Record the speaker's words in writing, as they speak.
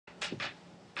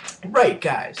Right,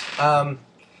 guys.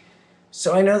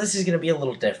 So I know this is gonna be a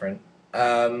little different.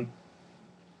 Better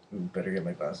get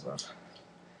my glasses off.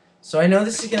 So I know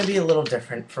this is gonna be a little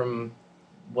different from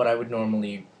what I would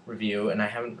normally review, and I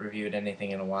haven't reviewed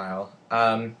anything in a while.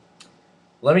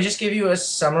 Let me just give you a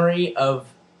summary of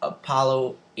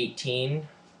Apollo 18,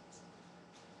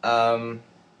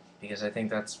 because I think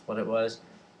that's what it was.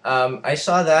 I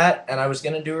saw that, and I was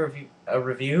gonna do a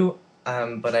review,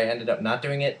 but I ended up not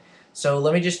doing it. So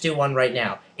let me just do one right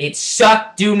now. It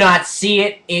sucked. Do not see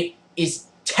it. It is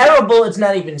terrible. It's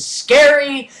not even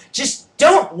scary. Just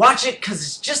don't watch it because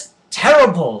it's just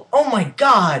terrible. Oh my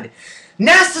god.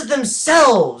 NASA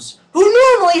themselves, who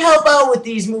normally help out with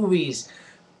these movies,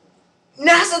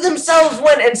 NASA themselves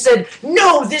went and said,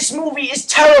 no, this movie is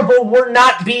terrible. We're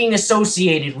not being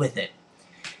associated with it.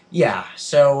 Yeah,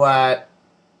 so,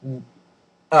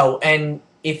 oh, and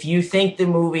if you think the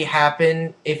movie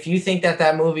happened, if you think that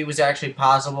that movie was actually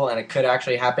possible and it could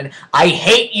actually happen, I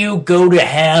hate you, go to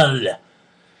hell.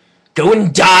 Go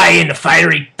and die in the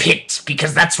fiery pit,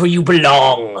 because that's where you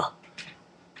belong.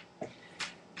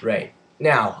 Right.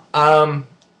 Now,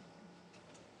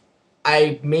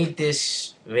 I made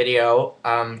this video,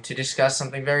 to discuss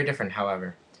something very different,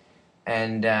 however.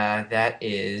 And, that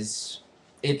is...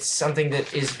 It's something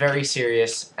that is very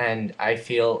serious, and I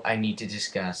feel I need to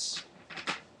discuss.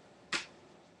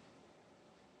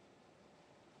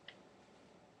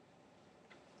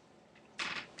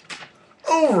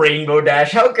 Oh, Rainbow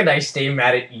Dash, how could I stay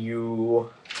mad at you?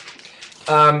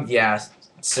 Yeah,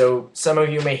 so some of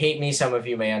you may hate me, some of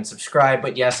you may unsubscribe,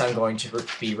 but yes, I'm going to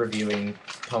be reviewing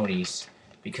ponies,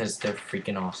 because they're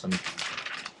freaking awesome.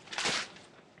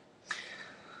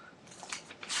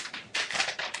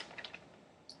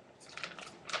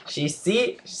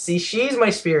 See, she's my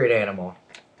spirit animal.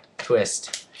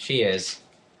 Twist. She is.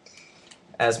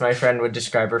 As my friend would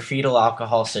describe her, fetal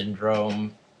alcohol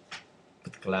syndrome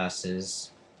with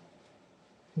glasses.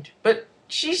 But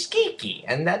she's geeky,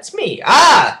 and that's me.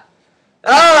 Ah!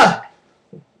 Ah!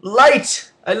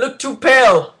 Light! I look too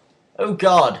pale. Oh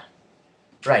god.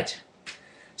 Right.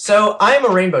 So, I'm a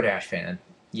Rainbow Dash fan.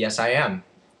 Yes, I am.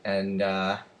 And,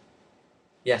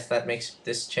 yes, that makes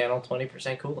this channel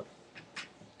 20% cooler.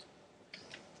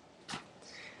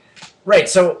 Right,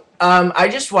 so, I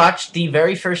just watched the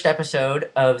very first episode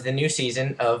of the new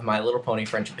season of My Little Pony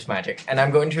Friendship is Magic, and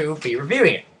I'm going to be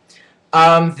reviewing it.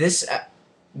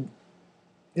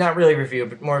 Not really review,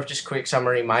 but more of just quick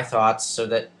summary, my thoughts, so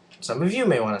that some of you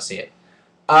may want to see it.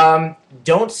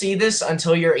 Don't see this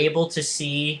until you're able to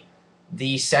see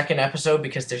the second episode,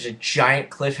 because there's a giant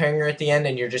cliffhanger at the end,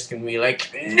 and you're just going to be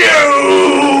like,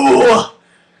 no!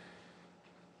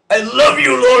 I love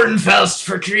you, Lauren Faust,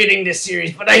 for creating this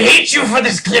series, but I hate you for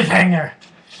this cliffhanger.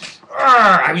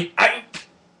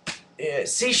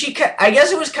 See, I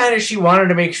guess it was kind of, she wanted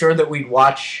to make sure that we'd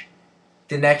watch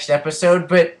the next episode,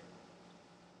 but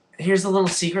here's a little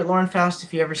secret, Lauren Faust,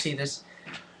 if you ever see this.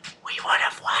 We would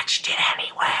have watched it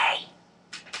anyway.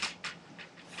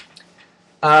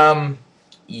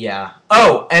 Yeah.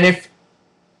 Oh, and if...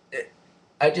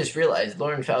 I just realized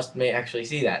Lauren Faust may actually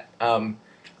see that.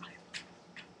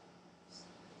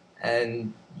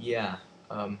 And yeah,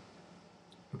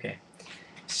 okay.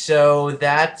 So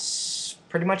that's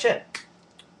pretty much it.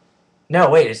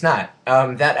 No, wait, it's not.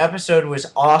 That episode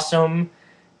was awesome,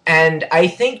 and I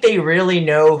think they really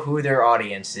know who their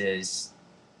audience is.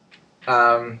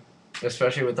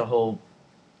 Especially with the whole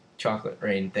Chocolate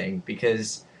Rain thing,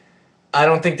 because I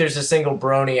don't think there's a single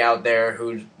brony out there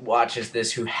who watches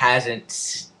this who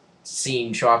hasn't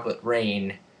seen Chocolate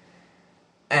Rain.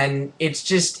 And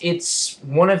it's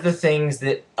one of the things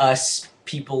that us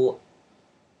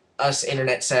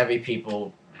internet savvy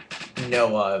people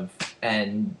know of,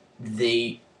 and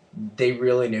they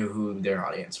really knew who their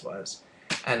audience was,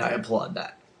 and I applaud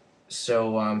that.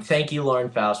 So thank you, Lauren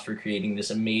Faust, for creating this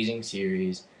amazing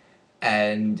series,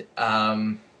 and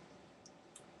I'll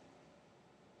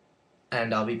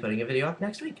be putting a video up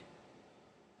next week.